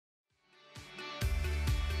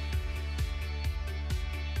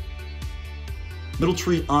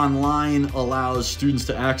MiddleTree Online allows students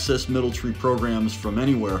to access MiddleTree programs from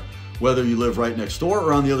anywhere, whether you live right next door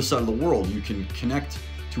or on the other side of the world. You can connect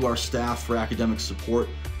to our staff for academic support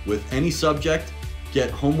with any subject,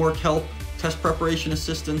 get homework help, test preparation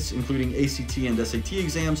assistance, including ACT and SAT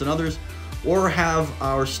exams and others, or have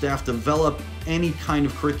our staff develop any kind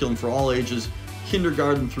of curriculum for all ages,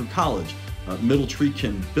 kindergarten through college. MiddleTree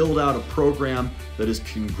can build out a program that is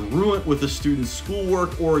congruent with the student's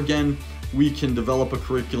schoolwork, or again, we can develop a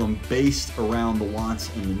curriculum based around the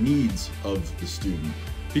wants and the needs of the student.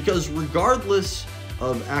 Because regardless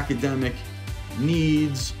of academic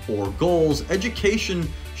needs or goals, education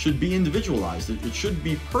should be individualized. It should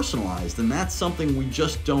be personalized, and that's something we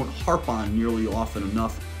just don't harp on nearly often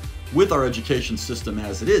enough with our education system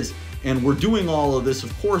as it is. And we're doing all of this,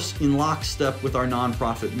 of course, in lockstep with our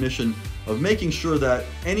nonprofit mission of making sure that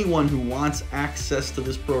anyone who wants access to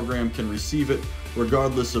this program can receive it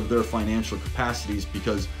regardless of their financial capacities,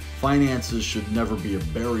 because finances should never be a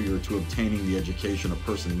barrier to obtaining the education a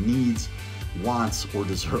person needs, wants, or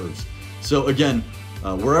deserves. So again,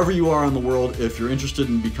 wherever you are in the world, if you're interested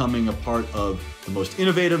in becoming a part of the most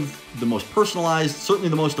innovative, the most personalized, certainly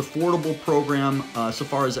the most affordable program so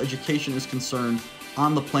far as education is concerned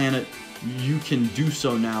on the planet, you can do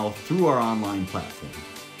so now through our online platform.